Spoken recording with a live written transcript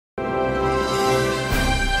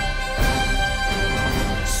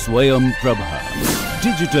Swayam Prabha.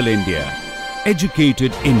 Digital India.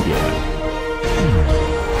 Educated India.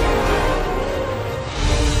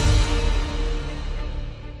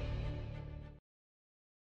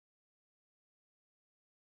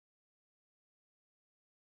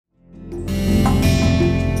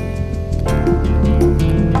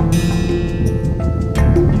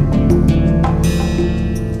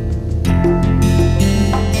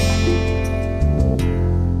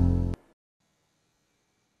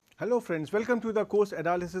 Hello friends, welcome to the course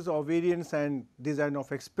Analysis of Variance and Design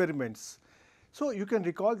of Experiments. So, you can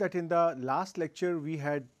recall that in the last lecture we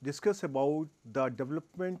had discussed about the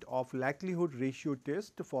development of likelihood ratio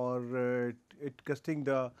test for testing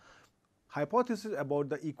the hypothesis about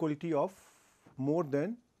the equality of more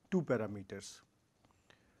than 2 parameters.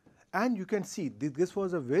 And you can see this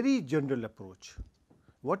was a very general approach.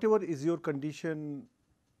 Whatever is your condition,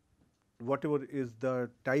 whatever is the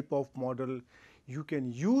type of model, you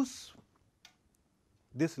can use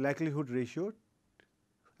this likelihood ratio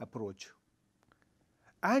approach.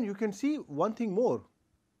 And you can see one thing more,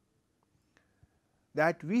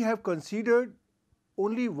 that we have considered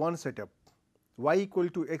only one setup, y equal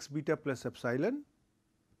to x beta plus epsilon,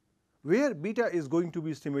 where beta is going to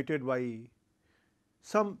be estimated by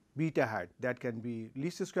some beta hat, that can be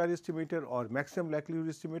least square estimator or maximum likelihood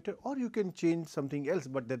estimator, or you can change something else,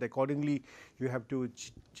 but that accordingly you have to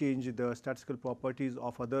change the statistical properties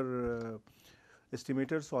of other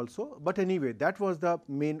estimators also. But anyway, that was the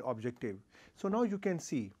main objective. So, now you can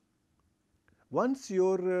see once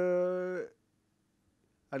your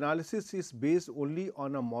analysis is based only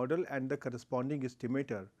on a model and the corresponding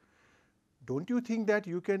estimator, don't you think that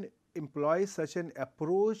you can employ such an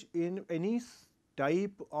approach in any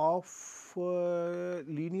type of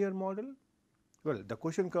linear model? Well, the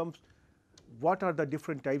question comes, what are the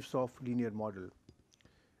different types of linear model?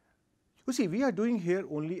 You see, we are doing here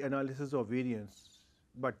only analysis of variance,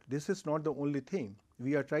 but this is not the only thing.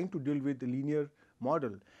 We are trying to deal with the linear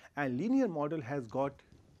model, and linear model has got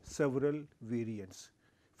several variants.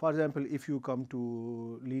 For example, if you come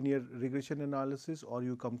to linear regression analysis or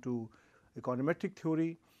you come to econometric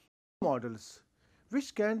theory, models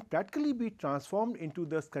which can practically be transformed into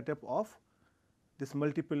the setup of this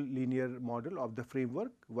multiple linear model of the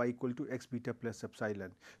framework y equal to x beta plus epsilon.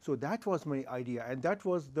 So, that was my idea, and that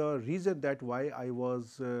was the reason that why I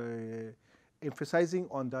was emphasizing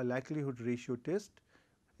on the likelihood ratio test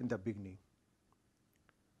in the beginning.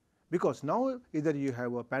 Because now either you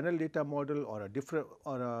have a panel data model or a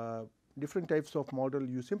different types of model,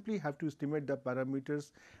 you simply have to estimate the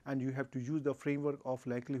parameters and you have to use the framework of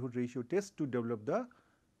likelihood ratio test to develop the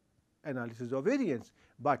analysis of variance.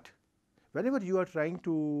 But whenever you are trying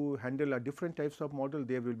to handle a different types of model,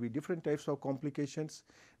 there will be different types of complications,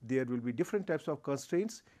 there will be different types of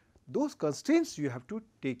constraints. Those constraints you have to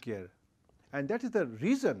take care, and that is the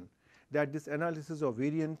reason that this analysis of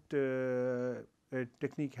variant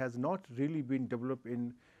technique has not really been developed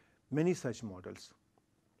in many such models.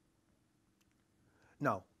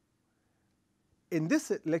 Now, in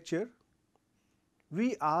this lecture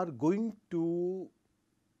we are going to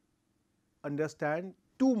understand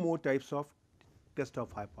two more types of test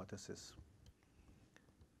of hypothesis.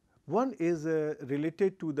 One is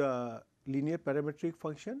related to the linear parametric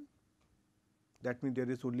function, that means there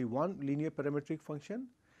is only one linear parametric function,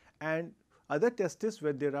 and other test is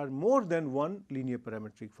when there are more than one linear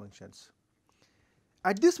parametric functions.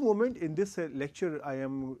 At this moment in this lecture, I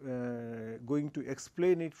am going to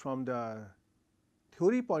explain it from the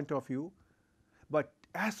theory point of view, but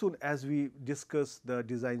as soon as we discuss the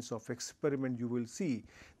designs of experiment, you will see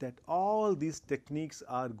that all these techniques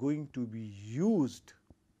are going to be used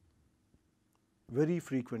very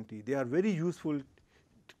frequently. They are very useful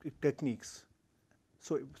techniques.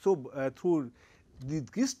 So, through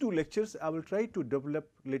these two lectures, I will try to develop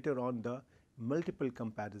later on the multiple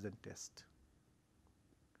comparison test.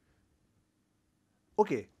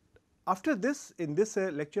 Okay. After this, in this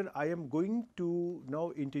lecture, I am going to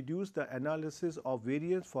now introduce the analysis of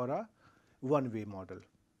variance for a one-way model.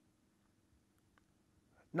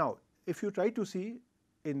 Now, if you try to see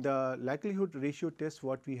in the likelihood ratio test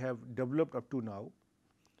what we have developed up to now,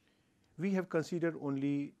 we have considered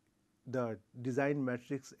only the design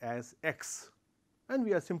matrix as x, and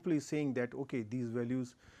we are simply saying that okay, these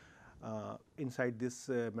values inside this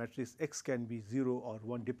matrix x can be 0 or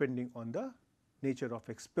 1 depending on the nature of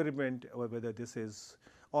experiment, or whether this is,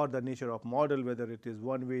 or the nature of model, whether it is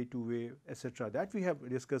one way, two way, etc. That we have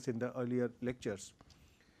discussed in the earlier lectures.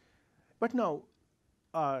 But now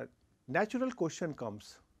a natural question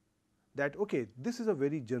comes that okay, this is a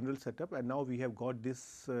very general setup, and now we have got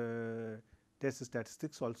this test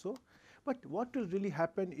statistics also, But what will really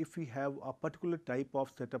happen if we have a particular type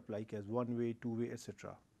of setup like as one way, two way,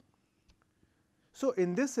 etc. So,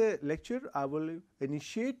 in this lecture I will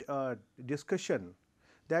initiate a discussion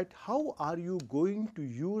that how are you going to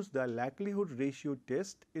use the likelihood ratio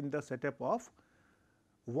test in the setup of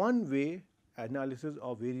one way analysis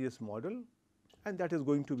of various model, and that is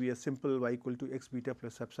going to be a simple y equal to x beta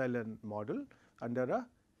plus epsilon model under a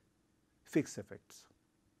fixed effects.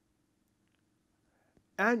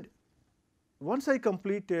 And once I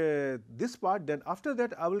complete this part, then after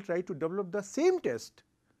that I will try to develop the same test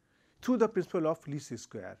through the principle of least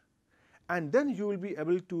square, and then you will be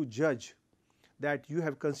able to judge that you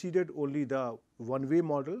have considered only the one way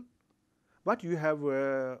model, but you have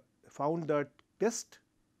found the test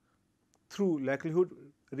through likelihood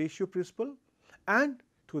ratio principle and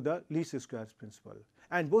through the least squares principle,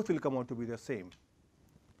 and both will come out to be the same.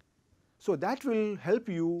 So, that will help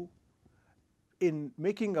you in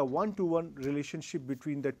making a one-to-one relationship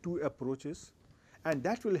between the two approaches, and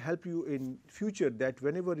that will help you in future that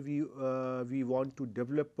whenever we want to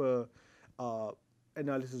develop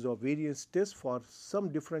analysis of variance test for some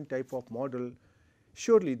different type of model,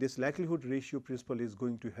 surely this likelihood ratio principle is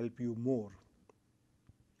going to help you more,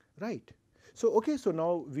 right. So, okay, so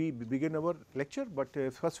now we begin our lecture, but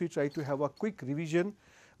first we try to have a quick revision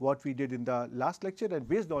what we did in the last lecture, and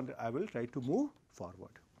based on that I will try to move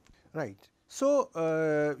forward, right. So,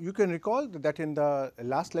 you can recall that in the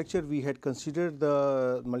last lecture we had considered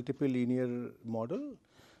the multiple linear model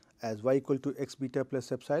as y equal to x beta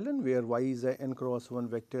plus epsilon, where y is a n cross 1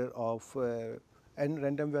 vector of n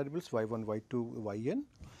random variables y1, y2, yn,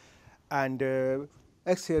 and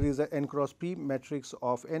x here is a n cross p matrix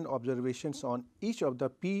of n observations on each of the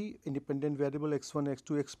p independent variable x1,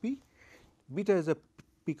 x2, xp. Beta is a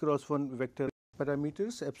p cross 1 vector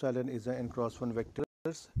parameters, epsilon is a n cross 1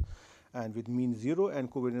 vectors and with mean 0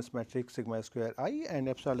 and covariance matrix sigma square I, and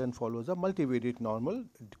epsilon follows a multivariate normal.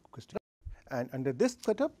 And under this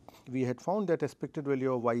setup we had found that expected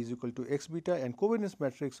value of y is equal to x beta and covariance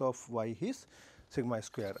matrix of y is sigma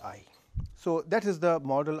square I. So, that is the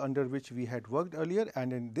model under which we had worked earlier,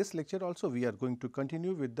 and in this lecture also we are going to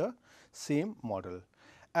continue with the same model.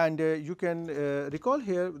 And you can recall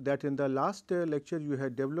here that in the last lecture you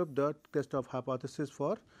had developed the test of hypothesis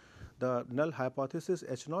for the null hypothesis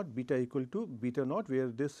H naught beta equal to beta naught, where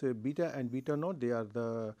this beta and beta naught they are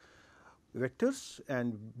the vectors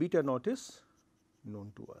and beta naught is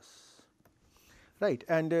known to us, right.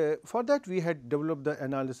 And for that we had developed the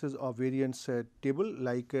analysis of variance table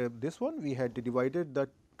like this one. We had divided the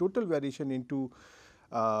total variation into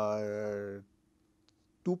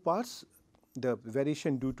two parts, the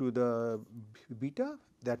variation due to the beta,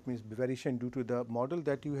 that means variation due to the model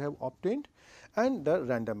that you have obtained, and the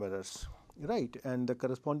random errors, right. And the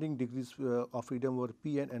corresponding degrees of freedom were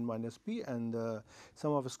p and n minus p, and the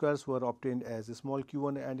sum of squares were obtained as a small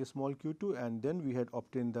q1 and a small q2, and then we had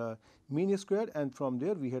obtained the mean square, and from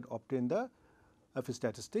there we had obtained the F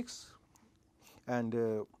statistics. And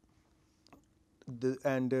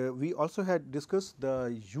we also had discussed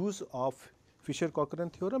the use of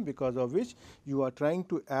Fisher-Cochran theorem, because of which you are trying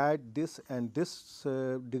to add this and this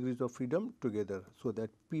degrees of freedom together. So,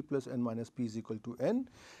 that p plus n minus p is equal to n,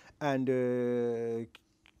 and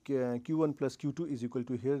q1 plus q2 is equal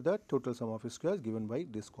to here the total sum of squares given by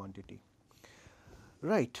this quantity,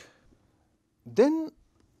 right. Then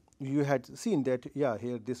you had seen that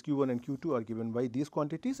here this q1 and q2 are given by these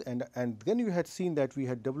quantities, and then you had seen that we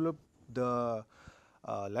had developed the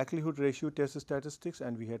likelihood ratio test statistics,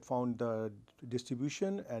 and we had found the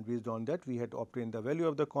distribution, and based on that we had obtained the value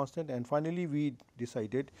of the constant, and finally we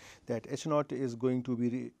decided that H naught is going to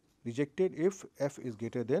be rejected if f is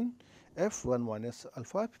greater than f1 minus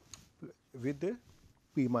alpha with the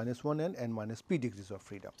p minus 1 and n minus p degrees of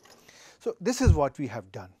freedom. So, this is what we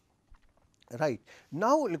have done, right.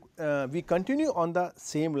 Now, we continue on the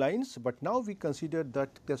same lines, but now we consider the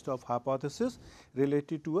test of hypothesis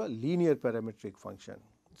related to a linear parametric function.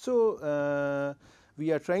 So,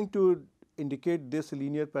 we are trying to indicate this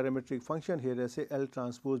linear parametric function here as a L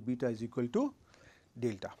transpose beta is equal to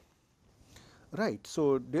delta, right.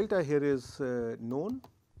 So, delta here is known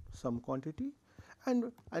some quantity,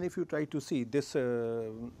 and if you try to see this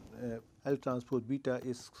L transpose beta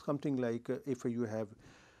is something like if you have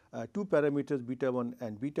two parameters beta 1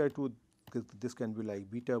 and beta 2, this can be like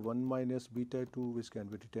beta 1 minus beta 2, which can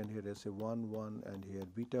be written here as a 1 1, and here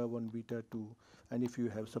beta 1 beta 2, and if you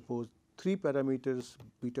have suppose 3 parameters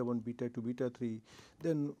beta 1 beta 2 beta 3,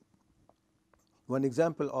 then one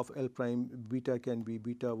example of L prime beta can be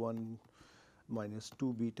beta 1 minus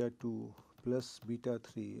 2 beta 2 plus beta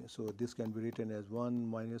 3. So, this can be written as 1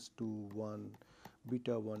 minus 2 1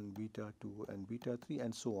 beta 1, beta 2 and beta 3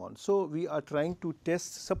 and so on. So, we are trying to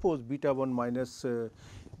test, suppose beta 1 minus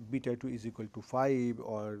beta 2 is equal to 5,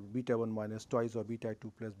 or beta 1 minus twice or beta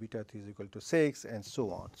 2 plus beta 3 is equal to 6 and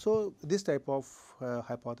so on. So, this type of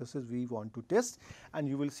hypothesis we want to test, and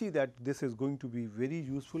you will see that this is going to be very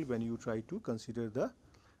useful when you try to consider the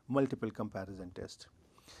multiple comparison test.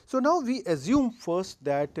 So, now we assume first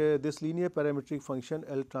that this linear parametric function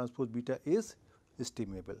L transpose beta is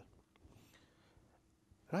estimable,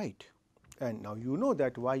 right. And now you know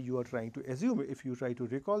that why you are trying to assume. If you try to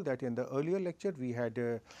recall that in the earlier lecture we had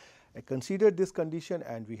considered this condition,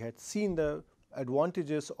 and we had seen the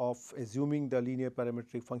advantages of assuming the linear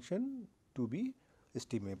parametric function to be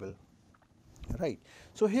estimable, right.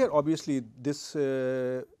 So, here obviously this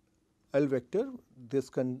L vector, this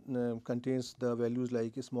contains the values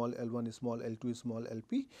like small l1, small l2, small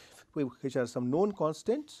lp, which are some known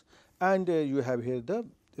constants, and you have here the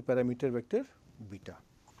parameter vector beta,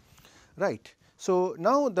 right. So,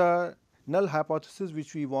 now the null hypothesis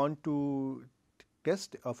which we want to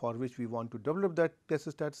test, for which we want to develop that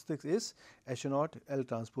test statistics, is H naught L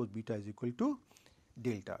transpose beta is equal to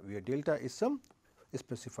delta, where delta is some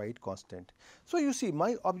specified constant. So, you see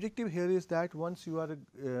my objective here is that once you are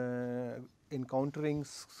encountering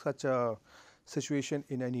such a situation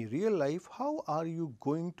in any real life, how are you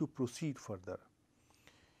going to proceed further?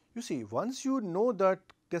 You see, once you know that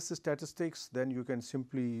test statistics, then you can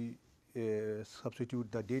simply substitute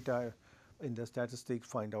the data in the statistics,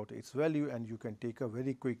 find out its value, and you can take a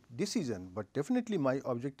very quick decision. But definitely my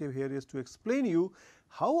objective here is to explain you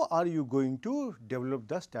how are you going to develop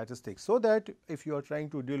the statistics, so that if you are trying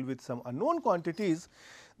to deal with some unknown quantities,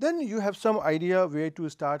 then you have some idea where to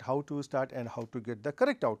start, how to start, and how to get the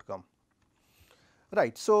correct outcome,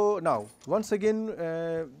 right. So, now once again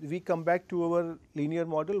we come back to our linear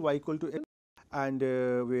model y equal to n, and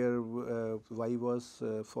where y was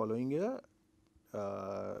following a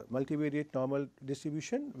multivariate normal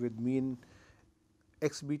distribution with mean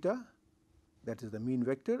x beta, that is the mean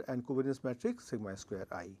vector, and covariance matrix sigma square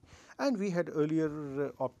I. And we had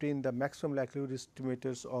earlier obtained the maximum likelihood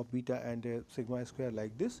estimators of beta and sigma square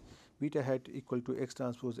like this. Beta hat equal to x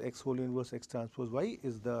transpose x whole inverse x transpose y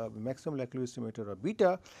is the maximum likelihood estimator of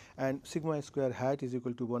beta, and sigma square hat is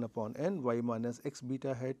equal to 1 upon n y minus x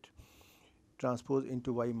beta hat transpose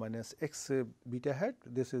into y minus x beta hat.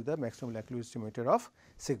 This is the maximum likelihood estimator of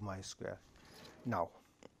sigma square. Now,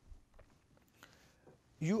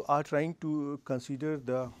 you are trying to consider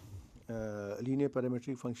the linear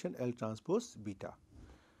parametric function L transpose beta,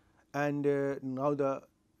 and now the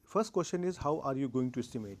first question is how are you going to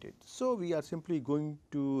estimate it. So, we are simply going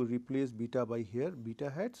to replace beta by here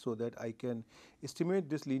beta hat, so that I can estimate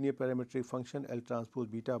this linear parametric function L transpose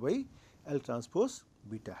beta by L transpose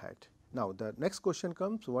beta hat. Now, the next question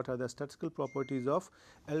comes, what are the statistical properties of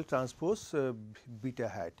L transpose beta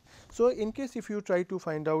hat. So, in case if you try to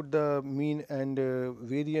find out the mean and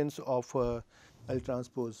variance of L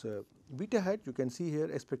transpose beta hat, you can see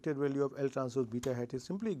here expected value of L transpose beta hat is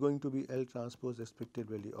simply going to be L transpose expected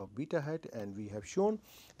value of beta hat, and we have shown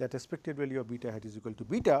that expected value of beta hat is equal to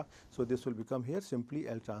beta. So, this will become here simply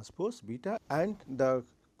L transpose beta, and the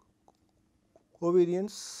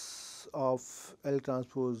covariance of L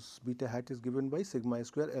transpose beta hat is given by sigma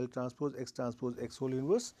square L transpose x whole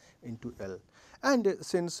inverse into L. And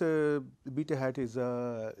since beta hat is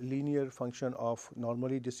a linear function of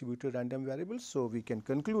normally distributed random variables, so we can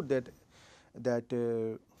conclude that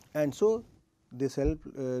and so this L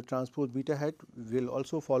transpose beta hat will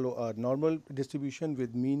also follow a normal distribution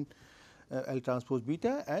with mean L transpose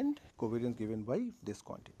beta and covariance given by this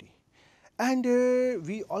quantity. And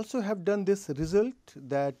we also have done this result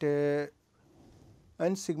that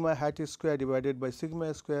n sigma hat square divided by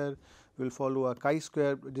sigma square will follow a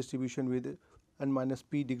chi-square distribution with n minus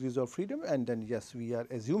p degrees of freedom, and then yes, we are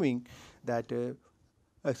assuming that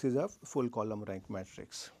X is a full column rank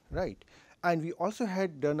matrix, right. And we also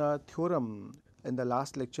had done a theorem in the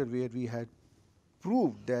last lecture where we had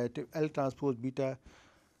proved that L transpose beta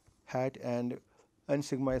hat and n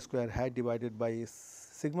sigma square hat divided by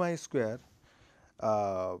sigma square,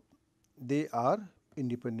 they are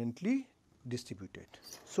independently distributed.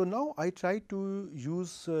 So, now I try to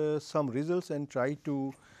use some results and try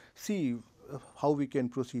to see how we can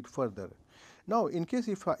proceed further. Now, in case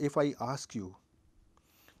if I ask you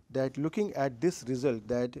that looking at this result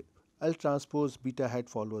that L transpose beta hat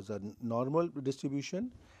follows a normal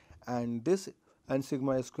distribution, and this n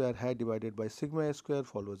sigma square hat divided by sigma square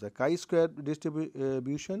follows a chi-square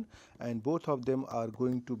distribution, and both of them are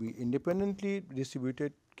going to be independently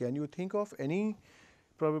distributed. Can you think of any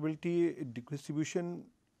probability distribution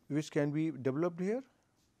which can be developed here?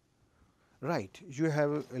 Right, you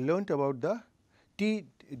have learnt about the t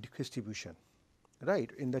distribution, right.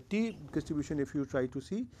 In the t distribution, if you try to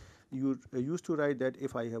see, you used to write that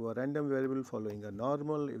if I have a random variable following a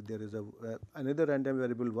normal, if there is a another random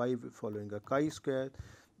variable y following a chi-square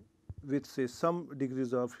with say some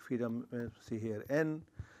degrees of freedom, say here n,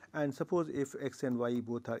 and suppose if x and y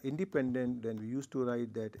both are independent, then we used to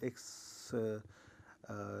write that x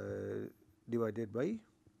divided by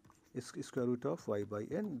square root of y by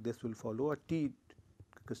n, this will follow a t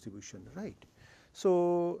distribution, right.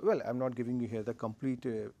 So, well, I am not giving you here the complete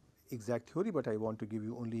exact theory, but I want to give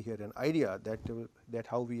you only here an idea that that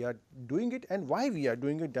how we are doing it and why we are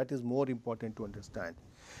doing it, that is more important to understand.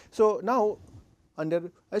 So, now under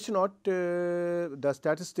H naught the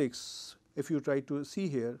statistics, if you try to see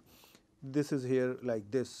here, this is here like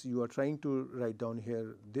this, you are trying to write down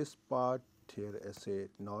here this part here as a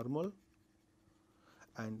normal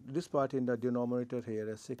and this part in the denominator here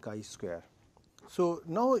as a chi-square. So,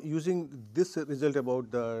 now using this result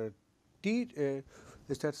about the t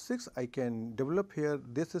statistics, I can develop here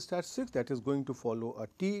this statistics that is going to follow a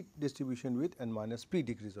t distribution with n minus p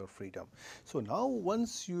degrees of freedom. So, now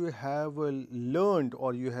once you have learned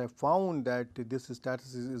or you have found that this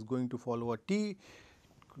statistics is going to follow a t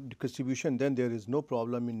distribution, then there is no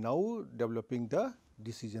problem in now developing the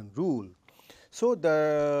decision rule. So,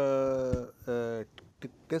 the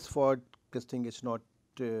test for testing H naught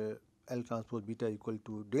L transpose beta equal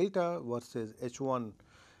to delta versus H1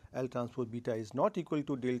 L transpose beta is not equal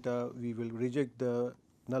to delta, we will reject the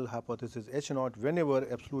null hypothesis H naught whenever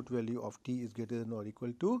absolute value of t is greater than or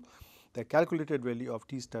equal to the calculated value of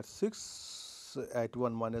t stat 6 at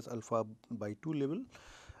 1 minus alpha by 2 level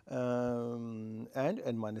and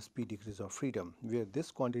n minus p degrees of freedom, where this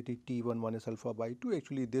quantity t 1 minus alpha by 2,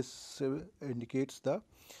 actually this indicates the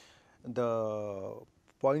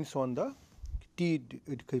points on the t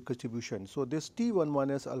distribution. So, this t 1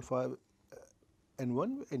 minus alpha n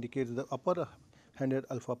 1 indicates the upper handed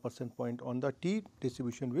alpha percent point on the t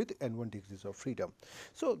distribution with n 1 degrees of freedom.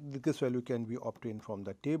 So, this value can be obtained from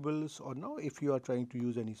the tables, or now if you are trying to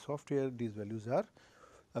use any software, these values are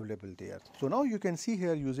available there. So, now you can see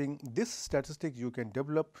here using this statistics you can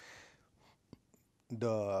develop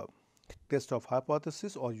the test of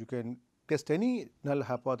hypothesis, or you can test any null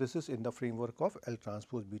hypothesis in the framework of L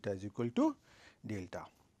transpose beta is equal to delta.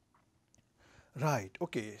 Right.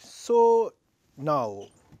 Okay. So, now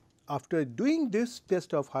after doing this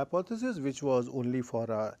test of hypothesis, which was only for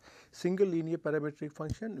a single linear parametric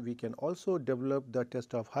function, we can also develop the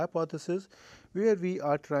test of hypothesis where we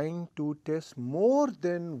are trying to test more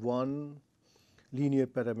than one linear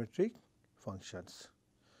parametric functions,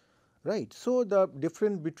 right. So, the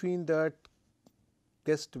difference between that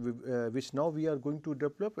test which now we are going to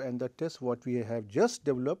develop and the test what we have just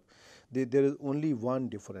developed, there is only one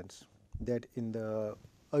difference, that in the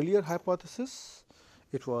earlier hypothesis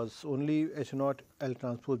it was only H naught L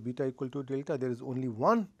transpose beta equal to delta, there is only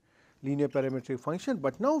one linear parametric function,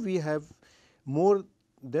 but now we have more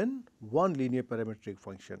than one linear parametric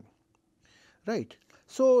function, right.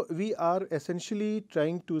 So, we are essentially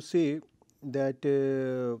trying to say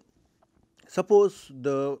that suppose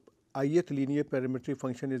the ith linear parametric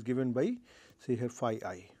function is given by say here phi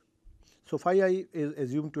I. So, phi I is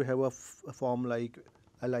assumed to have a form like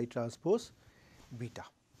Li transpose beta.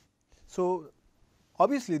 So,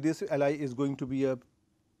 obviously, this Li is going to be a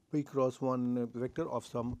p cross 1 vector of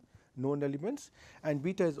some known elements, and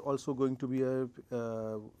beta is also going to be a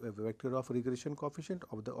vector of regression coefficient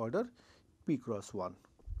of the order p cross 1.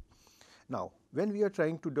 Now, when we are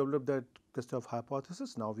trying to develop that test of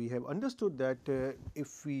hypothesis, now we have understood that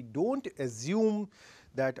if we do not assume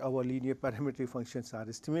that our linear parametric functions are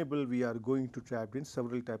estimable, we are going to trap in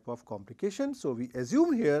several type of complications. So, we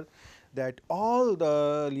assume here that all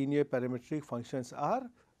the linear parametric functions are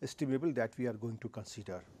estimable that we are going to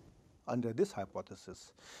consider under this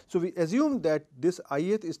hypothesis. So, we assume that this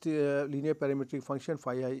ith linear parametric function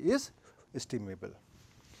phi I is estimable,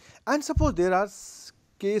 and suppose there are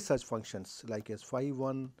k such functions like as phi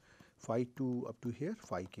 1, phi 2 up to here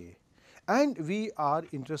phi k, and we are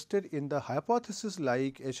interested in the hypothesis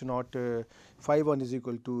like H naught phi 1 is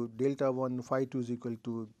equal to delta 1, phi 2 is equal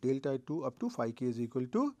to delta 2 up to phi k is equal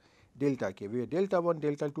to delta k, where delta 1,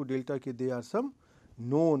 delta 2, delta k, they are some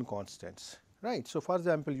known constants, right. So, for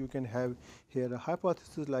example, you can have here a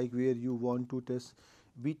hypothesis like where you want to test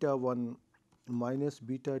beta 1 minus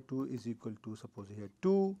beta 2 is equal to suppose here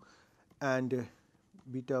 2 and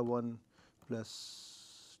beta 1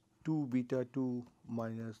 plus 2 beta 2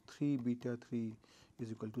 minus 3 beta 3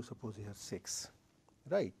 is equal to suppose here 6,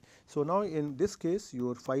 right. So, now in this case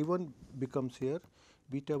your phi 1 becomes here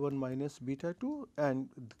beta 1 minus beta 2, and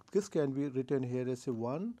this can be written here as a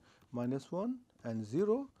 1 minus 1 and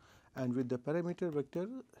 0, and with the parameter vector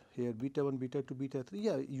here beta 1 beta 2 beta 3.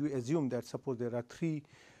 Yeah, you assume that suppose there are 3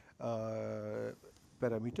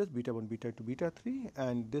 parameters beta 1 beta 2 beta 3,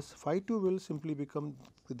 and this phi 2 will simply become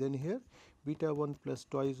then here beta 1 plus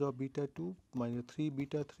twice of beta 2 minus 3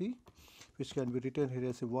 beta 3, which can be written here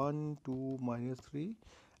as a 1 2 minus 3,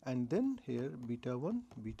 and then here beta 1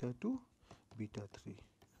 beta 2 beta 3,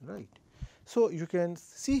 right. So, you can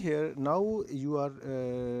see here now you are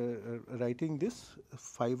writing this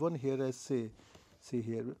phi 1 here as say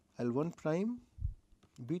here L 1 prime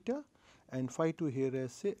beta, and phi 2 here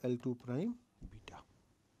as say L 2 prime beta,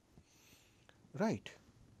 right.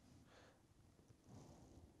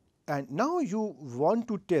 And now you want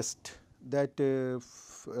to test that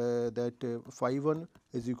phi 1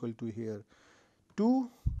 is equal to here 2,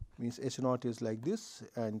 means H naught is like this,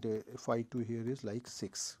 and phi 2 here is like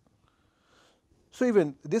 6. So,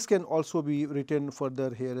 even this can also be written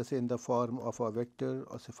further here say in the form of a vector,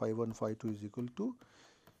 or say phi 1 phi 2 is equal to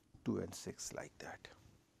 2 and 6, like that,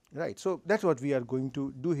 right. So, that is what we are going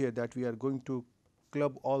to do here, that we are going to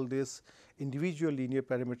club all this individual linear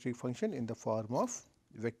parametric function in the form of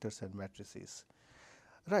vectors and matrices,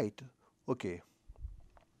 right. Okay.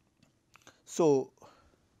 So,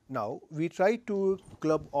 now we try to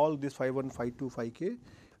club all this phi 1 phi 2 phi k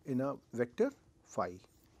in a vector phi,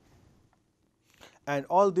 and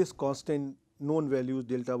all this constant known values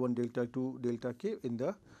delta 1 delta 2 delta k in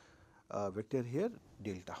the vector here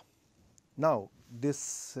delta. Now,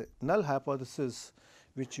 this null hypothesis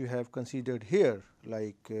which you have considered here,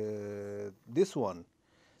 like this one,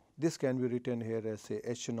 this can be written here as say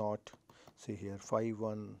H naught, say here phi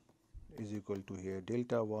 1 is equal to here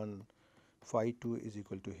delta 1, phi 2 is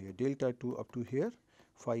equal to here delta 2 up to here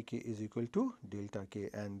phi k is equal to delta k,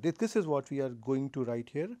 and this is what we are going to write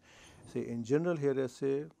here. Say in general here as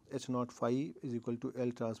say H naught phi is equal to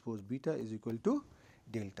L transpose beta is equal to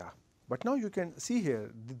delta. But now you can see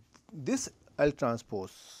here this L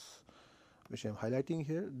transpose which I am highlighting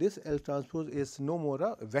here, this L transpose is no more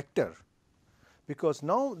a vector, because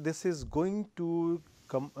now this is going to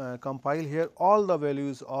compile here all the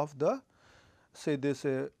values of the say this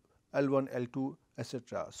L 1 L 2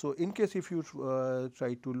 etc. So, in case if you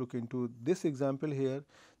try to look into this example here,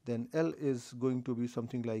 then L is going to be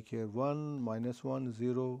something like here 1 minus 1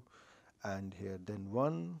 0, and here then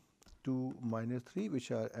 1 2 minus 3,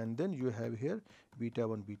 which are, and then you have here beta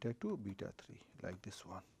 1 beta 2 beta 3, like this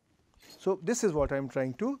one. So, this is what I am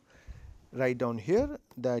trying to write down here,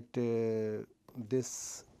 that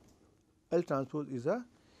this L transpose is a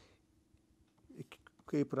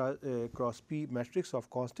K cross P matrix of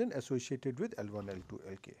constant associated with L 1 L 2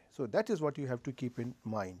 L k. So, that is what you have to keep in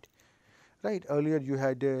mind, right. Earlier you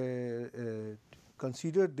had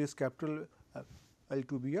considered this capital L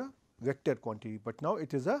to be a vector quantity, but now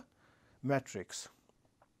it is a matrix.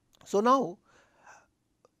 So, now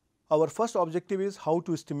our first objective is how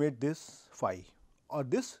to estimate this phi or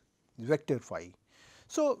this vector phi.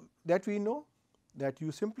 So, that we know that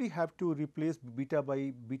you simply have to replace beta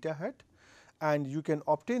by beta hat, and you can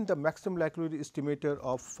obtain the maximum likelihood estimator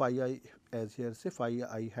of phi I as here say phi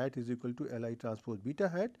I hat is equal to L I transpose beta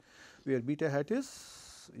hat, where beta hat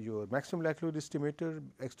is your maximum likelihood estimator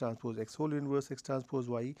x transpose x whole inverse x transpose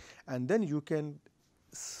y, and then you can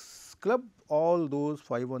club all those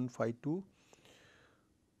phi 1 phi 2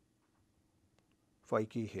 phi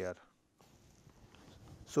k here.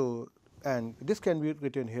 So, and this can be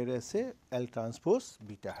written here as say L transpose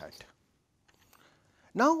beta hat.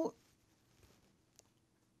 Now,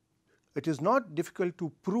 it is not difficult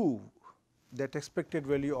to prove that expected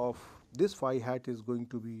value of this phi hat is going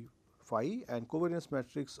to be phi, and covariance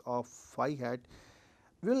matrix of phi hat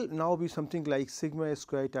will now be something like sigma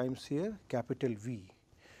square times here capital V,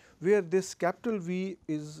 where this capital V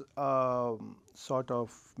is a sort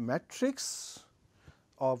of matrix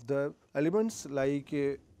of the elements like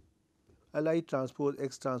Li transpose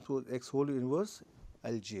x whole inverse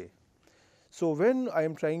Lj. So, when I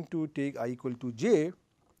am trying to take I equal to j,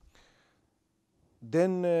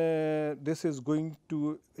 then this is going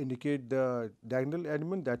to indicate the diagonal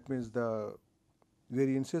element, that means the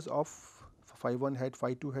variances of phi 1 hat,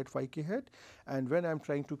 phi 2 hat, phi k hat, and when I am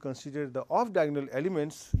trying to consider the off diagonal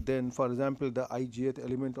elements, then for example, the ijth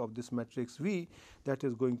element of this matrix V, that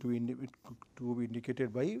is going to be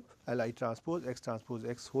indicated by Li transpose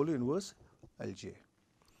x whole inverse Lj,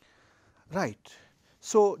 right.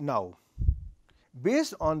 So, now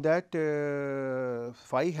based on that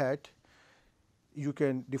phi hat, you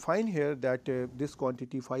can define here that this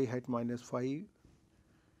quantity phi hat minus phi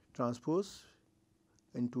transpose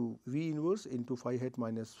into V inverse into phi hat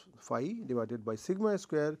minus phi divided by sigma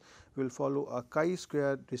square will follow a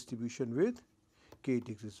chi-square distribution with k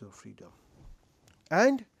degrees of freedom,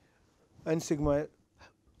 and sigma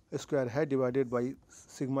square hat divided by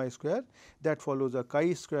sigma square, that follows a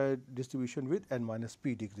chi-square distribution with n minus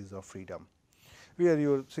p degrees of freedom, where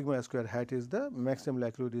your sigma square hat is the maximum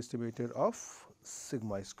likelihood estimator of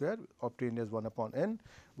sigma square obtained as 1 upon n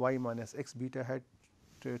y minus x beta hat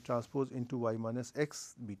transpose into y minus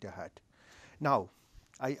x beta hat. Now,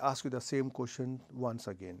 I ask you the same question once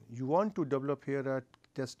again. You want to develop here a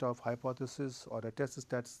test of hypothesis or a test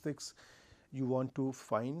statistics. You want to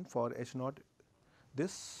find for H naught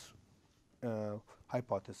this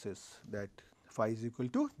hypothesis that phi is equal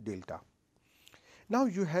to delta. Now,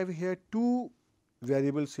 you have here two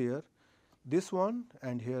variables here, this one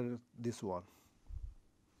and here this one,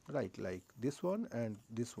 right, like this one and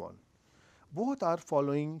this one. Both are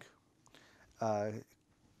following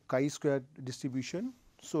chi-square distribution.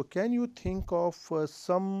 So, can you think of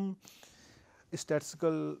some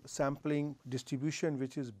statistical sampling distribution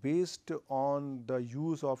which is based on the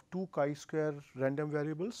use of two chi-square random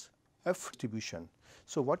variables? F distribution.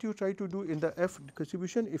 So, what you try to do in the F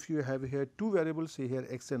distribution, if you have here two variables, say here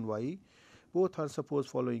x and y, both are suppose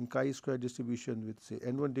following chi-square distribution with say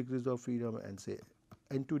n1 degrees of freedom and say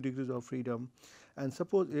n2 degrees of freedom, and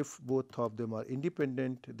suppose if both of them are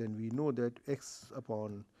independent, then we know that x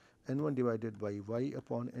upon n1 divided by y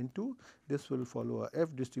upon n2, this will follow a F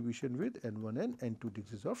distribution with n1 and n2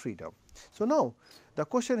 degrees of freedom. So, now the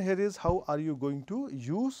question here is how are you going to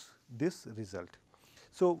use this result?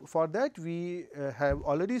 So, for that we have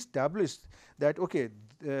already established that okay,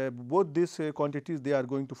 both these quantities they are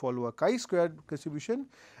going to follow a chi-square distribution,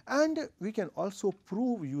 and we can also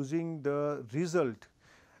prove using the result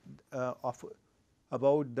of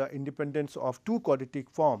about the independence of two quadratic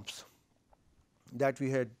forms that we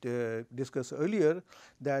had discussed earlier,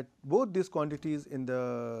 that both these quantities in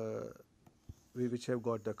the which have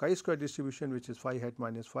got the chi-square distribution, which is phi hat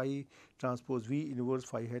minus phi transpose V inverse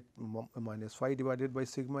phi hat minus phi divided by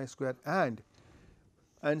sigma square and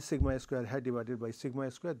sigma square hat divided by sigma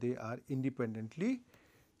square, they are independently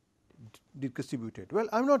distributed. Well,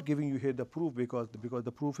 I am not giving you here the proof because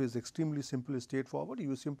the proof is extremely simple, straightforward.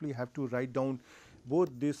 You simply have to write down both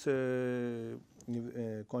these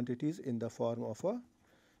quantities in the form of a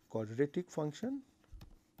quadratic function,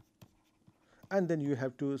 and then you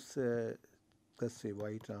have to let's say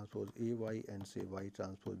y transpose A y and say y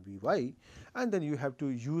transpose B y, and then you have to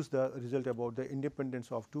use the result about the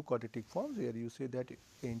independence of two quadratic forms, where you say that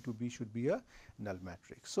A into B should be a null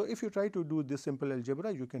matrix. So, if you try to do this simple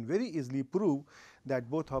algebra, you can very easily prove that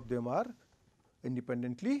both of them are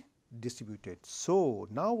independently distributed. So,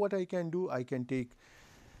 now what I can do, I can take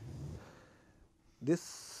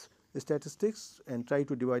this statistics and try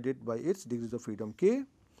to divide it by its degrees of freedom k,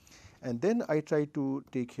 and then I try to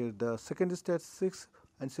take here the second statistics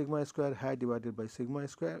and sigma square hat divided by sigma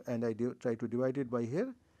square, and I try to divide it by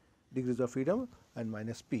here degrees of freedom and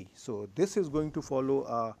minus p. So, this is going to follow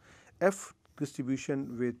a F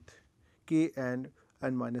distribution with k and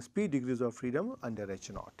minus p degrees of freedom under H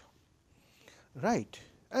naught, right.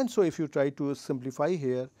 And so, if you try to simplify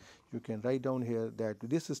here, you can write down here that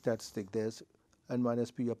this statistic there is n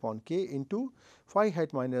minus p upon k into phi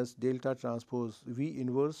hat minus delta transpose V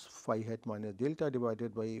inverse phi hat minus delta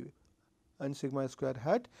divided by n sigma square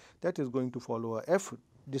hat, that is going to follow a F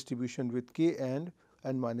distribution with k and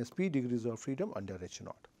minus p degrees of freedom under H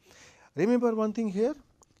naught. Remember one thing here,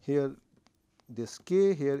 this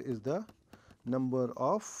k here is the number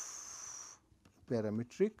of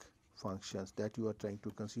parametric functions that you are trying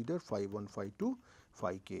to consider, phi 1, phi 2,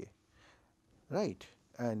 phi k, right,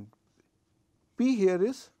 and p here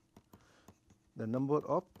is the number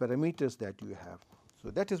of parameters that you have. So,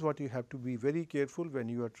 that is what you have to be very careful when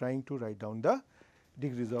you are trying to write down the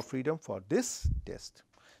degrees of freedom for this test.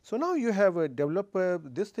 So, now you have developed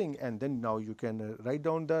this thing, and then now you can write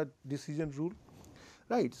down the decision rule,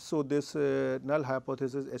 right. So, this null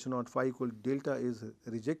hypothesis H naught phi equal delta is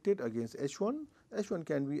rejected against H1. H1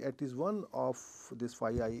 can be at least one of this phi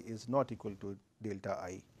I is not equal to delta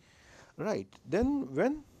I, right. Then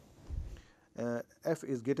when f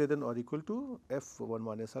is greater than or equal to f 1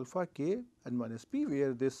 minus alpha k n minus p,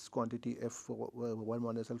 where this quantity f 1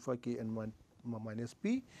 minus alpha k n minus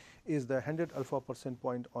p is the 100 alpha percent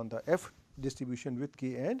point on the F distribution with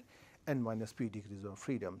k and n minus p degrees of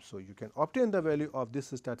freedom. So, you can obtain the value of this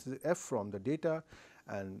statistic f from the data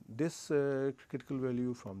and this critical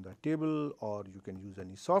value from the table, or you can use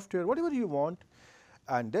any software, whatever you want,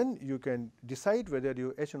 and then you can decide whether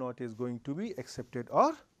your H naught is going to be accepted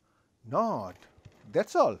or not. That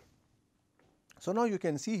is all. So, now you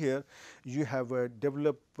can see here you have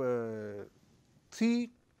developed 3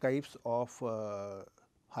 types of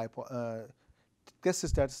test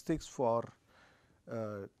statistics for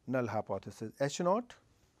null hypothesis: H naught,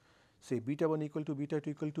 say beta 1 equal to beta 2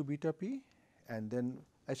 equal to beta p, and then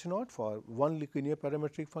H naught for one linear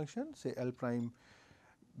parametric function, say L prime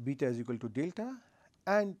beta is equal to delta,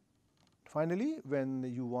 and finally,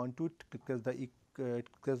 when you want to test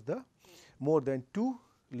the more than 2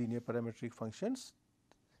 linear parametric functions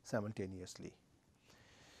simultaneously.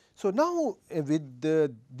 So, now with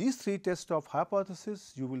these 3 tests of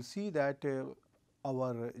hypothesis, you will see that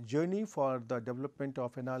our journey for the development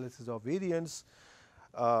of analysis of variance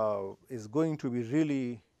is going to be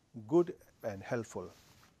really good and helpful.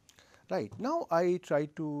 Right. Now, I try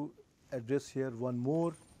to address here one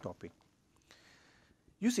more topic.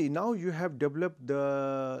 You see, now you have developed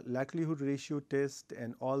the likelihood ratio test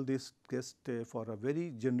and all this test for a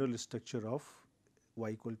very general structure of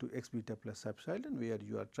y equal to x beta plus epsilon, where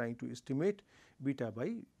you are trying to estimate beta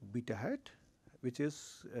by beta hat, which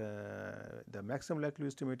is the maximum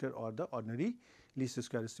likelihood estimator or the ordinary least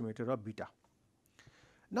square estimator of beta.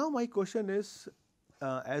 Now, my question is,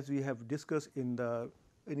 as we have discussed in the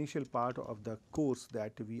initial part of the course,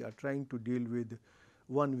 that we are trying to deal with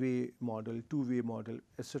one-way model, two-way model,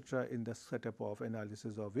 etc., in the setup of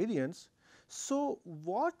analysis of variance. So,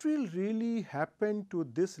 what will really happen to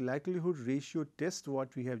this likelihood ratio test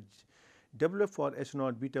what we have developed for H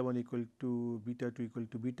naught beta 1 equal to beta 2 equal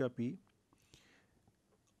to beta p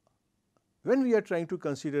when we are trying to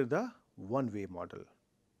consider the one-way model?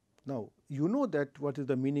 Now, you know that what is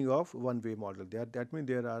the meaning of one-way model. That means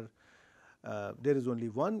there is only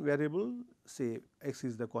one variable, say x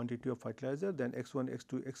is the quantity of fertilizer, then x1,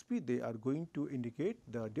 x2, xp, they are going to indicate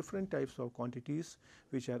the different types of quantities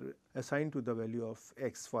which are assigned to the value of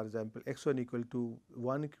x. For example, x1 equal to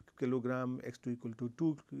 1 kilogram, x2 equal to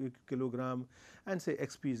 2 kilogram, and say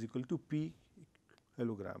xp is equal to p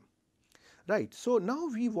kilogram. Right. So, now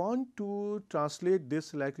we want to translate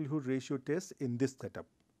this likelihood ratio test in this setup.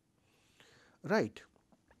 Right.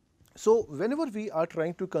 So, whenever we are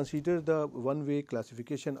trying to consider the one-way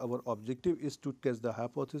classification, our objective is to test the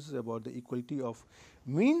hypothesis about the equality of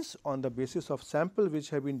means on the basis of sample which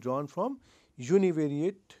have been drawn from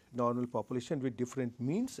univariate normal population with different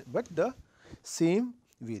means, but the same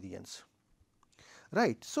variance.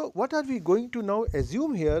 Right. So, what are we going to now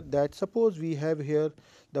assume here, that suppose we have here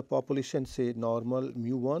the population, say normal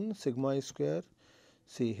mu 1 sigma square,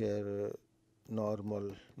 say here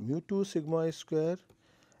normal mu 2 sigma square,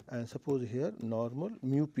 and suppose here normal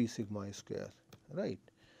mu p sigma square, right.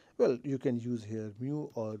 Well, you can use here mu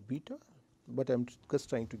or beta, but I am just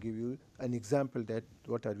trying to give you an example that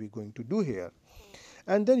what are we going to do here.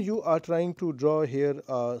 And then you are trying to draw here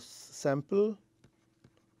a sample,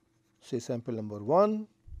 say sample number 1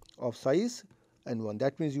 of size n1.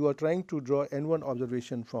 That means you are trying to draw n1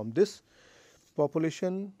 observation from this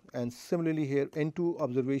population, and similarly here n2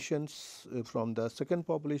 observations from the second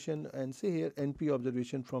population, and say here np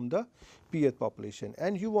observation from the pth population,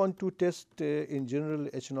 and you want to test in general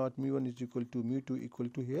H naught mu 1 is equal to mu 2 equal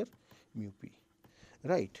to here mu p,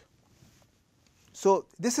 right. So,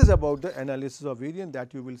 this is about the analysis of variance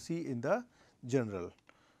that you will see in the general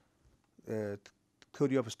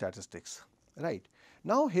theory of statistics, right.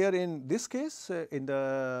 Now, here in this case, in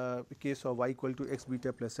the case of y equal to x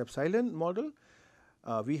beta plus epsilon model,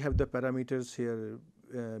 we have the parameters here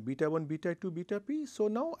beta 1, beta 2, beta p. So,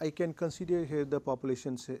 now I can consider here the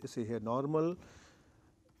population, say here normal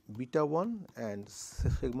beta 1 and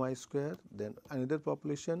sigma square, then another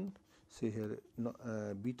population, say here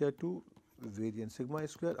beta 2 variance sigma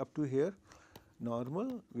square, up to here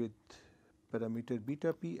normal with parameter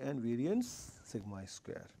beta p and variance sigma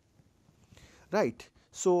square. Right.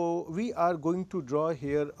 So, we are going to draw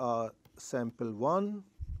here a sample 1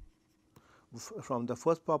 from the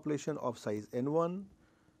first population of size n1,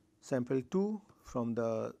 sample 2 from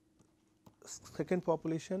the second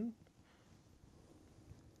population,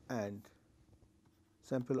 and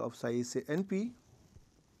sample of size say np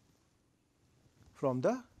from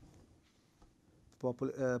the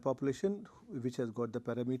population which has got the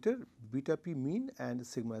parameter beta p mean and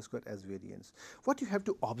sigma square as variance. What you have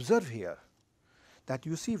to observe here, that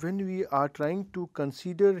you see when we are trying to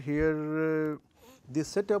consider here this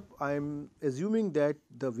setup, I am assuming that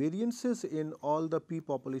the variances in all the p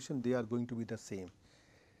population, they are going to be the same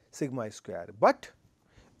sigma square, but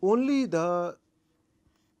only the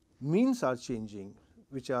means are changing,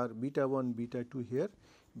 which are beta 1, beta 2 here,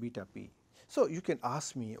 beta p. So, you can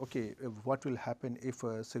ask me, okay, what will happen if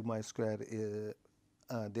sigma square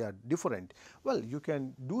they are different? Well, you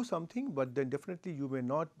can do something, but then definitely you may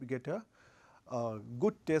not get a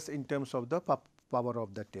good test in terms of the power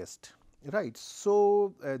of the test, right.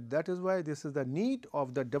 So, that is why this is the need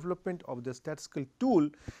of the development of the statistical tool,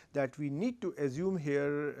 that we need to assume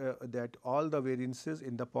here that all the variances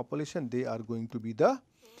in the population, they are going to be the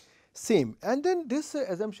same. And then this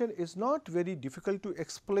assumption is not very difficult to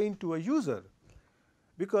explain to a user,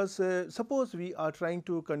 because suppose we are trying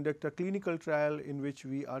to conduct a clinical trial in which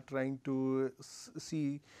we are trying to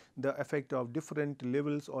see the effect of different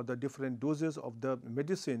levels or the different doses of the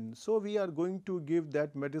medicine. So, we are going to give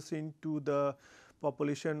that medicine to the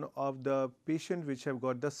population of the patient which have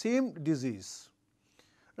got the same disease,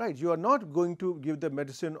 right. You are not going to give the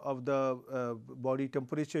medicine of the body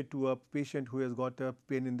temperature to a patient who has got a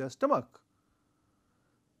pain in the stomach.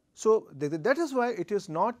 So, that is why it is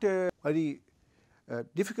not very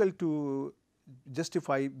difficult to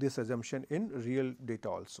justify this assumption in real data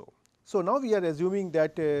also. So, now we are assuming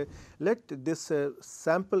that let this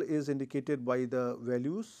sample is indicated by the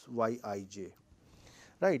values y I j,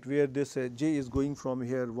 right, where this j is going from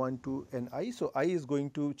here 1 to n I. So, I is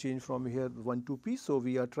going to change from here 1 to p. So,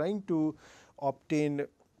 we are trying to obtain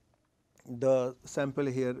the sample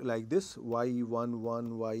here like this y1 1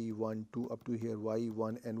 y1 2 up to here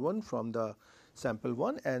y1 n 1 from the sample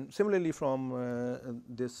 1, and similarly from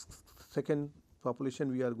this second population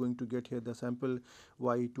we are going to get here the sample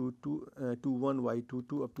y2 2 1 y2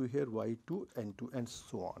 2 up to here y2 n 2 and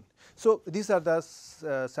so on. So, these are the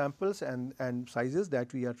samples and sizes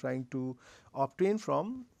that we are trying to obtain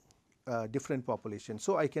from different populations.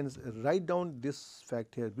 So, I can write down this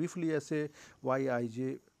fact here briefly as a y I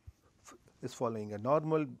j is following a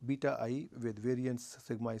normal beta I with variance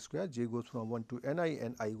sigma I square, j goes from 1 to n I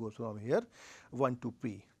and I goes from here 1 to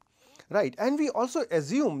p, right. And we also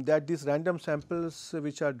assume that these random samples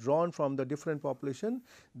which are drawn from the different population,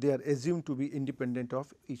 they are assumed to be independent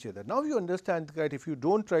of each other. Now, you understand that if you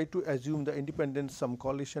do not try to assume the independence, some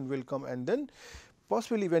correlation will come, and then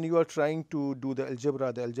possibly when you are trying to do the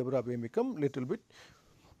algebra may become little bit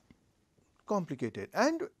complicated.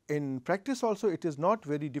 And in practice also it is not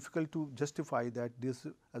very difficult to justify that this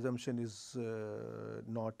assumption is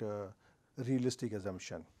not a realistic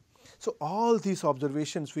assumption. So, all these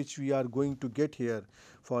observations which we are going to get here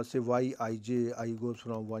for say y I j, I goes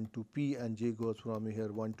from 1 to p and j goes from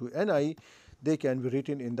here 1 to n I, they can be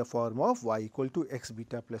written in the form of y equal to x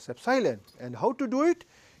beta plus epsilon. And how to do it?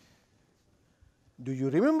 Do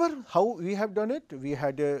you remember how we have done it? We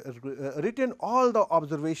had written all the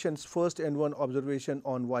observations, first n1 observation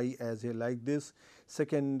on y as here like this,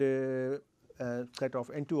 second set of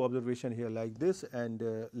n2 observation here like this, and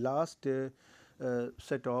last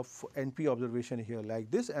set of np observation here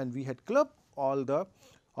like this, and we had clubbed all the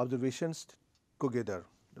observations together,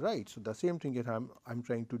 right. So, the same thing I am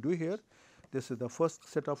trying to do here. This is the first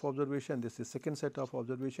set of observation, this is second set of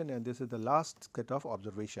observation, and this is the last set of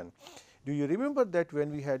observation. Do you remember that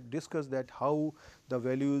when we had discussed that how the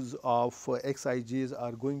values of xij's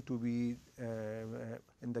are going to be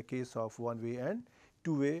in the case of one way and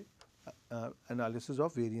two way analysis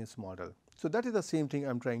of variance model. So, that is the same thing I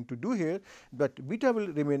am trying to do here, but beta will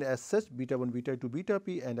remain as such, beta 1 beta 2 beta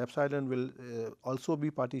p, and epsilon will also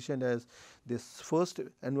be partitioned as this first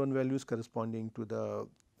n1 values corresponding to the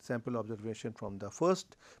sample observation from the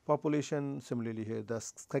first population. Similarly, here the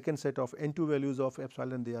second set of n2 values of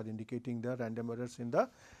epsilon, they are indicating the random errors in the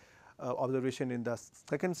observation in the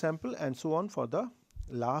second sample, and so on for the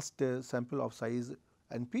last sample of size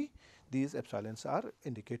np, these epsilons are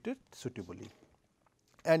indicated suitably.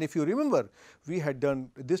 And if you remember, we had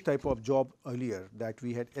done this type of job earlier, that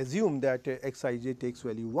we had assumed that xij takes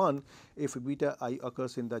value 1 if beta I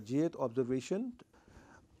occurs in the jth observation,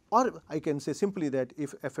 or I can say simply that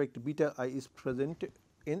if effect beta I is present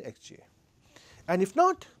in xj, and if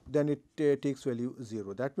not, then it takes value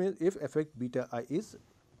 0. That means, if effect beta I is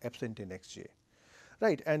absent in xj,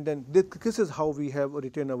 right. And then this is how we have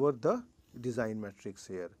written our the design matrix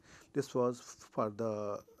here. This was for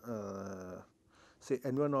the say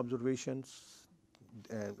n1 observations,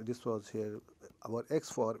 and this was here our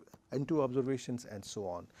x for n2 observations, and so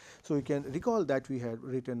on. So, you can recall that we had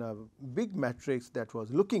written a big matrix that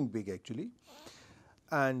was looking big actually,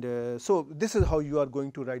 and so this is how you are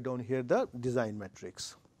going to write down here the design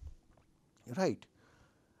matrix, right.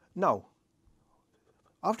 Now,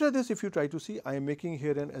 after this, if you try to see, I am making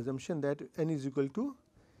here an assumption that n is equal to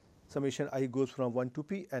summation I goes from 1 to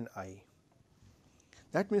p and I.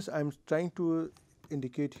 That means, I am trying to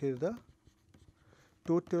indicate here the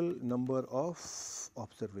total number of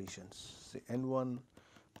observations, say n1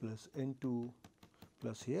 plus n2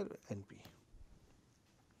 plus here np,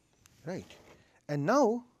 right. And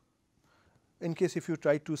now, in case if you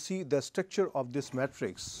try to see the structure of this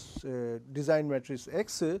matrix, design matrix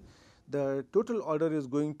X, the total order is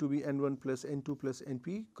going to be n1 plus n2 plus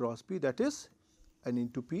np cross p, that is n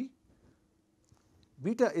into p.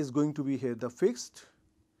 Beta is going to be here the fixed,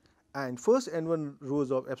 and first n1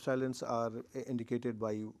 rows of epsilons are indicated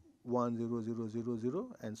by 1 0 0 0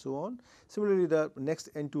 0 and so on. Similarly, the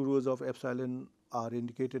next n2 rows of epsilon are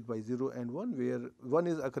indicated by 0 and 1, where 1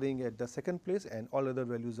 is occurring at the second place and all other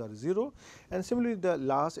values are 0, and similarly the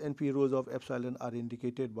last np rows of epsilon are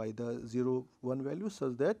indicated by the 0 1 value,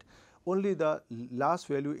 such that only the last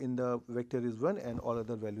value in the vector is 1 and all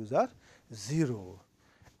other values are 0.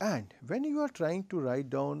 And when you are trying to write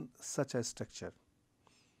down such a structure,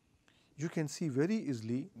 you can see very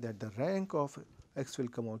easily that the rank of X will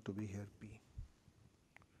come out to be here P,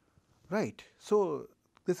 right. So,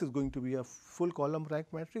 this is going to be a full column rank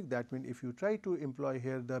matrix. That means, if you try to employ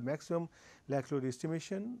here the maximum likelihood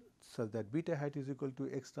estimation such that beta hat is equal to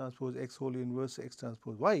X transpose X whole inverse X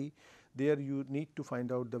transpose Y, there you need to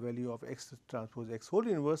find out the value of X transpose X whole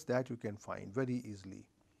inverse, that you can find very easily,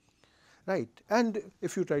 right. And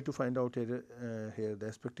if you try to find out here the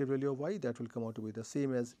expected value of Y, that will come out to be the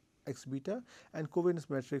same as X beta, and covariance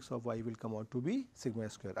matrix of Y will come out to be sigma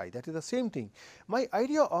square I. That is the same thing. My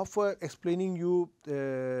idea of explaining you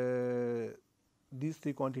these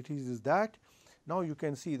three quantities is that now you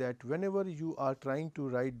can see that whenever you are trying to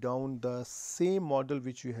write down the same model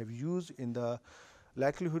which you have used in the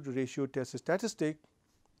likelihood ratio test statistic,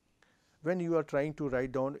 when you are trying to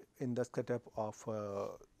write down in the setup of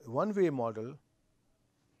one way model,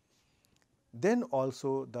 then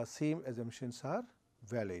also the same assumptions are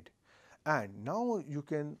valid. And now you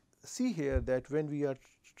can see here that when we are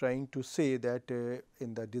trying to say that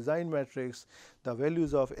in the design matrix the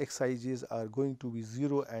values of xij's are going to be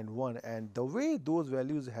 0 and 1, and the way those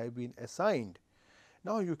values have been assigned,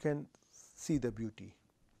 now you can see the beauty.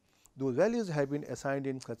 Those values have been assigned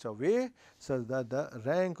in such a way such that the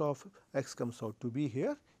rank of X comes out to be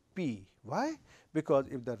here P. Why? Because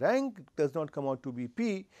if the rank does not come out to be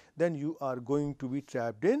P, then you are going to be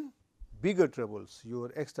trapped in bigger troubles.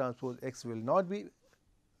 Your X transpose X will not be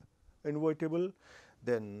invertible,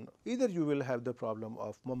 then either you will have the problem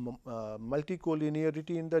of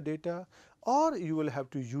multi-collinearity in the data, or you will have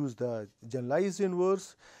to use the generalized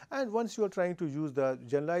inverse. And once you are trying to use the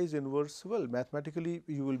generalized inverse, well, mathematically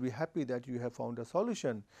you will be happy that you have found a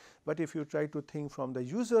solution. But if you try to think from the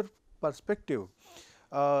user perspective,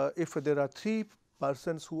 if there are 3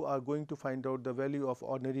 persons who are going to find out the value of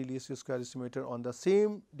ordinary least square estimator on the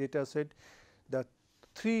same data set, the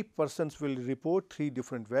 3 persons will report 3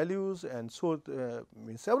 different values, and so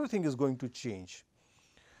means everything is going to change,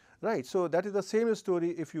 right. So, that is the same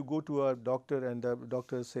story if you go to a doctor and the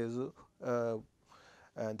doctor says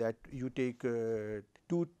that you take 2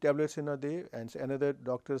 tablets in a day, and another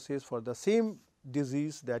doctor says for the same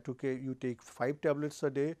disease that you take 5 tablets a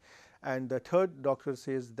day, and the third doctor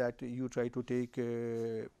says that you try to take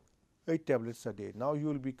 8 tablets a day. Now, you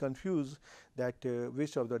will be confused that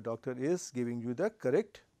which of the doctor is giving you the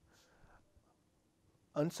correct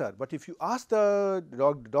answer. But if you ask the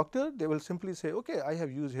doctor, they will simply say, okay, I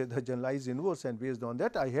have used here the generalized inverse, and based on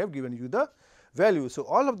that I have given you the value. So,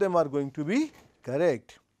 all of them are going to be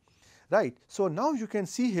correct, right. So, now you can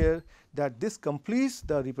see here that this completes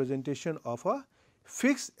the representation of a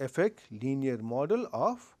fixed effect linear model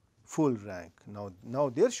of full rank. Now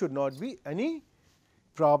there should not be any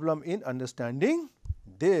problem in understanding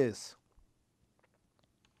this,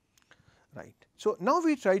 right. So, now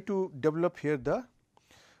we try to develop here the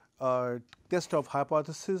test of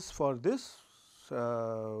hypothesis for this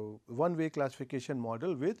one way classification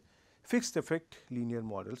model with fixed effect linear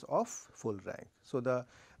models of full rank. So, the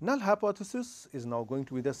null hypothesis is now going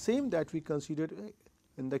to be the same that we considered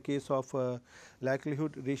in the case of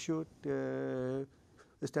likelihood ratio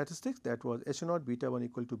statistics, that was H naught beta 1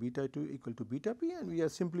 equal to beta 2 equal to beta p, and we are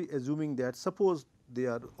simply assuming that suppose they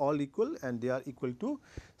are all equal and they are equal to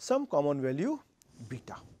some common value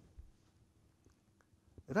beta,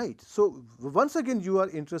 right. So, once again you are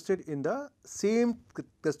interested in the same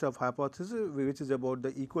test of hypothesis, which is about the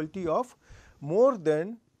equality of more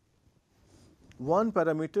than 1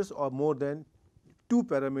 parameters or more than 2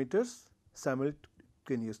 parameters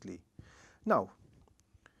simultaneously. Now,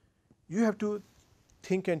 you have to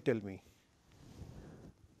think and tell me,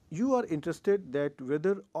 you are interested that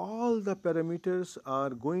whether all the parameters are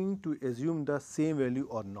going to assume the same value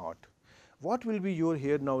or not. What will be your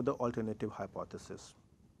here now the alternative hypothesis?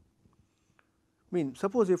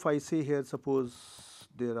 Suppose if I say here, suppose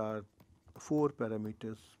there are 4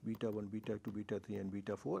 parameters beta 1, beta 2, beta 3 and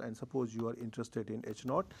beta 4, and suppose you are interested in H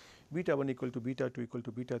naught, beta 1 equal to beta 2 equal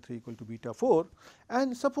to beta 3 equal to beta 4,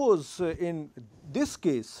 and suppose in this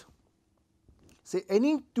case say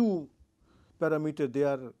any 2 parameter they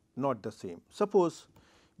are not the same. Suppose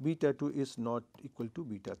beta 2 is not equal to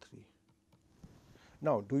beta 3.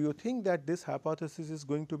 Now, do you think that this hypothesis is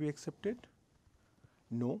going to be accepted?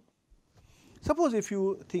 No. Suppose if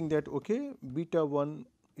you think that okay, beta 1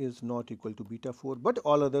 is not equal to beta 4, but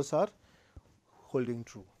all others are holding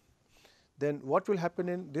true, then what will happen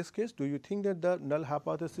in this case? Do you think that the null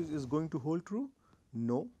hypothesis is going to hold true?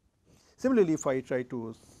 No. Similarly, if I try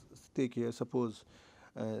to take here, suppose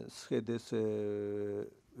say this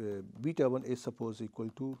beta 1 is suppose equal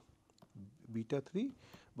to beta 3,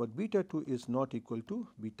 but beta 2 is not equal to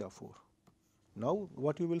beta 4. Now,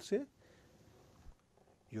 what you will say?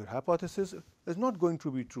 Your hypothesis is not going to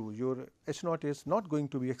be true, your H naught is not going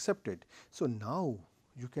to be accepted. So, now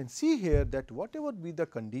you can see here that whatever be the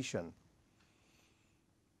condition,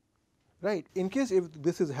 right, in case if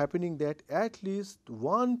this is happening that at least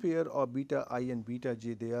one pair of beta I and beta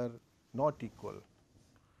j they are not equal,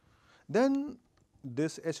 then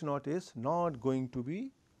this H naught is not going to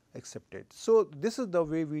be accepted. So, this is the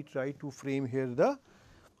way we try to frame here the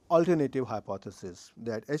alternative hypothesis,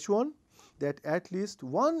 that H1 that at least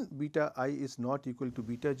one beta I is not equal to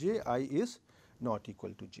beta j, I is not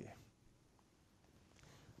equal to j.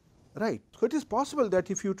 Right. So, it is possible that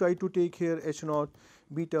if you try to take here H naught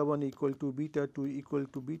beta 1 equal to beta 2 equal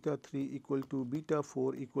to beta 3 equal to beta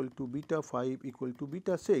 4 equal to beta 5 equal to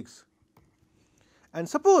beta 6, and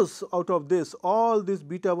suppose out of this all this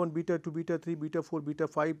beta 1, beta 2, beta 3, beta 4, beta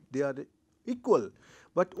 5 they are equal,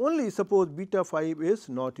 but only suppose beta 5 is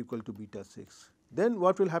not equal to beta 6. Then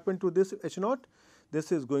what will happen to this H naught?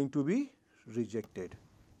 This is going to be rejected.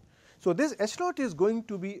 So, this H naught is going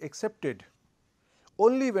to be accepted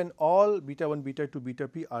only when all beta 1, beta 2, beta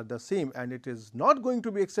p are the same, and it is not going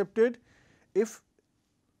to be accepted if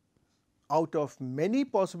out of many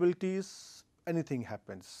possibilities anything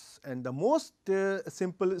happens. And the most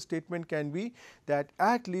simple statement can be that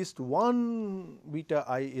at least one beta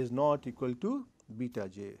I is not equal to beta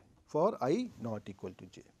j for I not equal to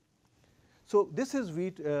j. So, this is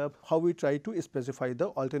how we try to specify the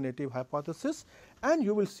alternative hypothesis, and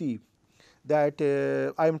you will see that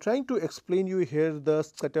I am trying to explain you here the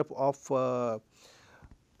setup of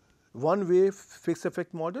one way fixed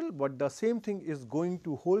effect model, but the same thing is going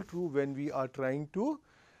to hold true when we are trying to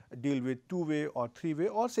deal with 2-way or 3-way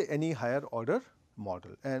or say any higher order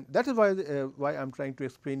model, and that is why I am trying to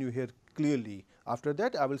explain you here clearly. After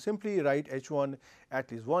that, I will simply write H1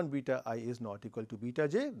 at least one beta I is not equal to beta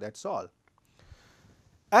j, that is all.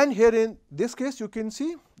 And here in this case you can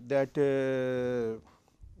see that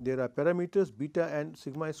there are parameters beta and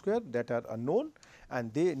sigma square that are unknown,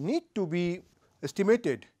 and they need to be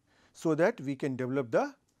estimated so that we can develop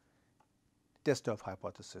the test of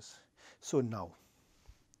hypothesis. So, now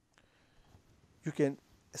you can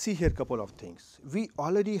see here couple of things. We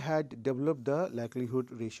already had developed the likelihood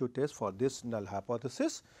ratio test for this null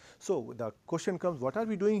hypothesis. So, the question comes, what are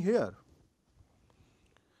we doing here?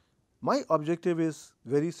 My objective is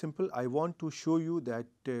very simple. I want to show you that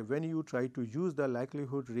when you try to use the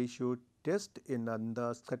likelihood ratio test in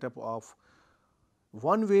the setup of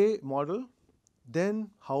one-way model, then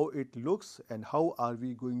how it looks and how are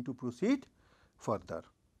we going to proceed further.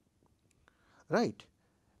 Right.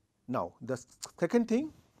 Now, the second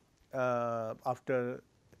thing, after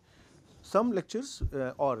some lectures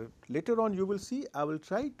or later on you will see, I will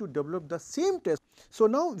try to develop the same test. So,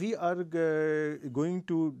 now we are going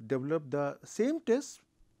to develop the same test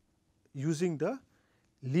using the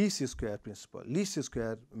least square principle, least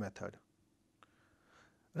square method,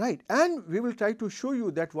 right, and we will try to show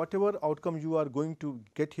you that whatever outcome you are going to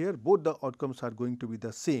get here, both the outcomes are going to be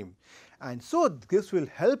the same, and so this will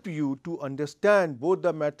help you to understand both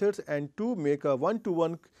the methods and to make a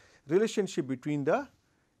one-to-one relationship between the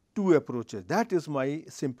two approaches. That is my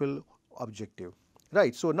simple objective,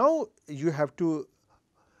 right. So, now you have to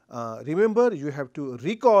remember, you have to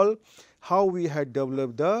recall how we had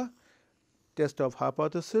developed the test of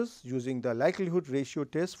hypothesis using the likelihood ratio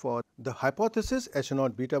test for the hypothesis H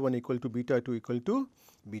naught beta 1 equal to beta 2 equal to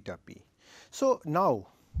beta p. So, now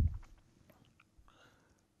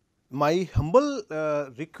my humble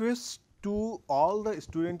request to all the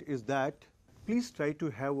student is that please try to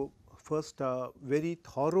have first a very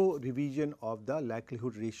thorough revision of the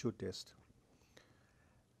likelihood ratio test.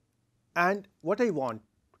 And what I want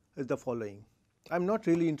is the following. I am not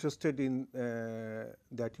really interested in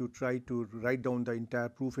that you try to write down the entire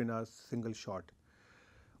proof in a single shot.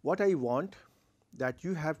 What I want that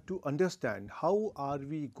you have to understand how are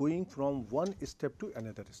we going from one step to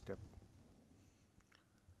another step.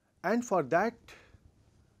 And for that,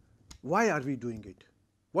 why are we doing it?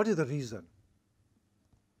 What is the reason?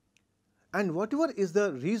 And whatever is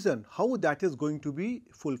the reason, how that is going to be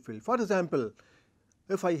fulfilled. For example,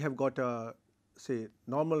 if I have got a say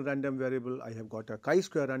normal random variable, I have got a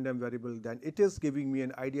chi-square random variable, then it is giving me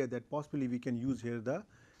an idea that possibly we can use here the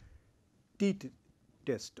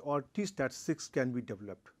t-test or t-statistics can be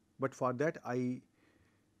developed. But for that, I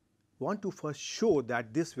want to first show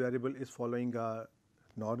that this variable is following a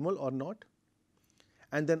normal or not,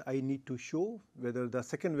 and then I need to show whether the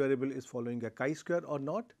second variable is following a chi-square or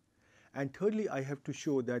not, and thirdly I have to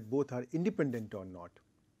show that both are independent or not.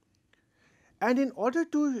 And in order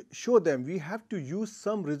to show them, we have to use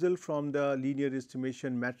some result from the linear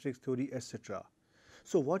estimation, matrix theory, etc.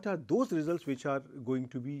 So, what are those results which are going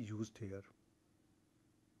to be used here?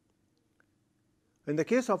 In the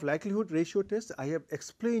case of likelihood ratio test, I have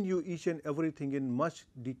explained you each and everything in much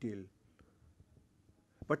detail.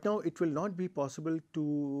 But now it will not be possible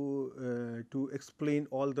to explain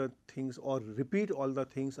all the things or repeat all the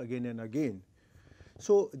things again and again.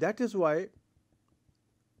 So, that is why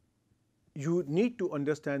you need to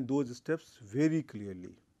understand those steps very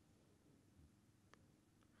clearly.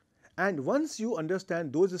 And once you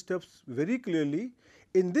understand those steps very clearly,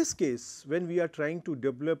 in this case when we are trying to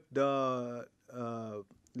develop the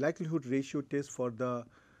likelihood ratio test for the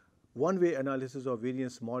one-way analysis of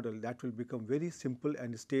variance model, that will become very simple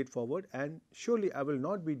and straightforward, and surely I will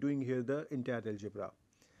not be doing here the entire algebra.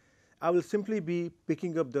 I will simply be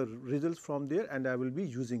picking up the results from there and I will be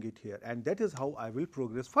using it here, and that is how I will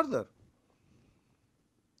progress further.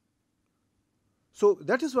 So,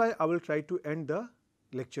 that is why I will try to end the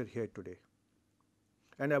lecture here today,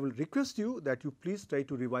 and I will request you that you please try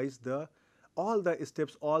to revise all the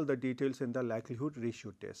steps, all the details in the likelihood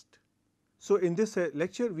ratio test. So, in this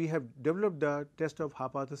lecture we have developed the test of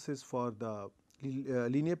hypothesis for the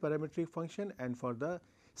linear parametric function and for the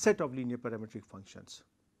set of linear parametric functions,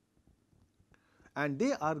 and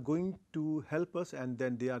they are going to help us, and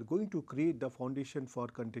then they are going to create the foundation for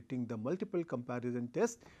conducting the multiple comparison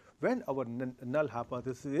test when our null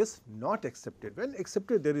hypothesis is not accepted. When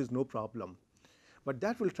accepted, there is no problem, but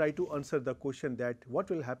that will try to answer the question that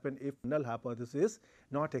what will happen if null hypothesis is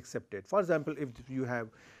not accepted. For example, if you have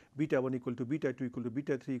beta 1 equal to beta 2 equal to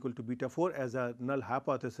beta 3 equal to beta 4 as a null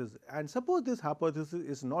hypothesis, and suppose this hypothesis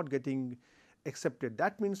is not getting accepted,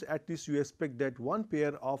 that means at least you expect that one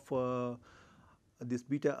pair of this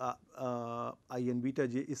beta I and beta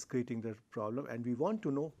j is creating the problem, and we want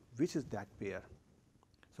to know which is that pair.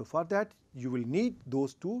 So, for that you will need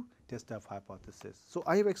those two tests of hypothesis. So,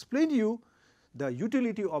 I have explained you the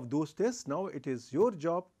utility of those tests. Now, it is your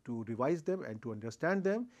job to revise them and to understand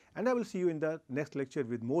them, and I will see you in the next lecture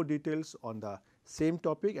with more details on the same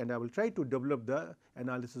topic, and I will try to develop the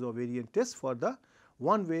analysis of variance test for the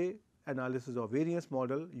one-way analysis of variance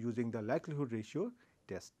model using the likelihood ratio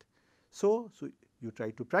test. So, you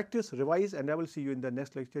try to practice, revise, and I will see you in the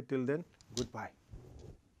next lecture. Till then, goodbye.